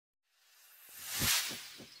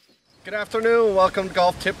Good afternoon, welcome to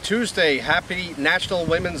Golf Tip Tuesday. Happy National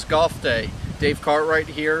Women's Golf Day. Dave Cartwright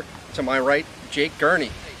here, to my right, Jake Gurney.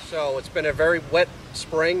 So it's been a very wet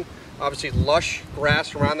spring, obviously lush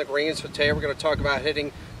grass around the greens. So today we're going to talk about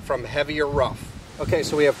hitting from heavier rough. Okay,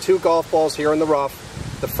 so we have two golf balls here in the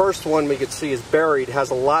rough. The first one we can see is buried, has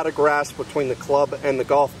a lot of grass between the club and the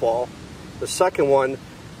golf ball. The second one,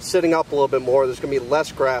 sitting up a little bit more, there's going to be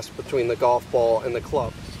less grass between the golf ball and the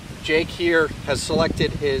club. Jake here has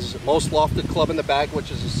selected his most lofted club in the bag,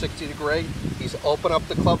 which is a 60 degree. He's opened up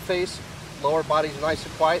the club face, lower body's nice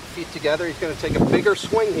and quiet, feet together. He's going to take a bigger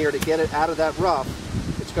swing here to get it out of that rough.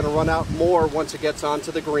 It's going to run out more once it gets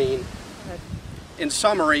onto the green. In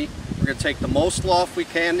summary, we're going to take the most loft we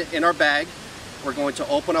can in our bag. We're going to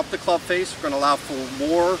open up the club face. We're going to allow for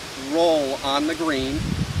more roll on the green.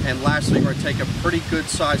 And lastly, we're going to take a pretty good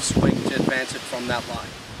sized swing to advance it from that line.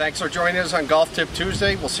 Thanks for joining us on Golf Tip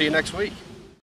Tuesday. We'll see you next week.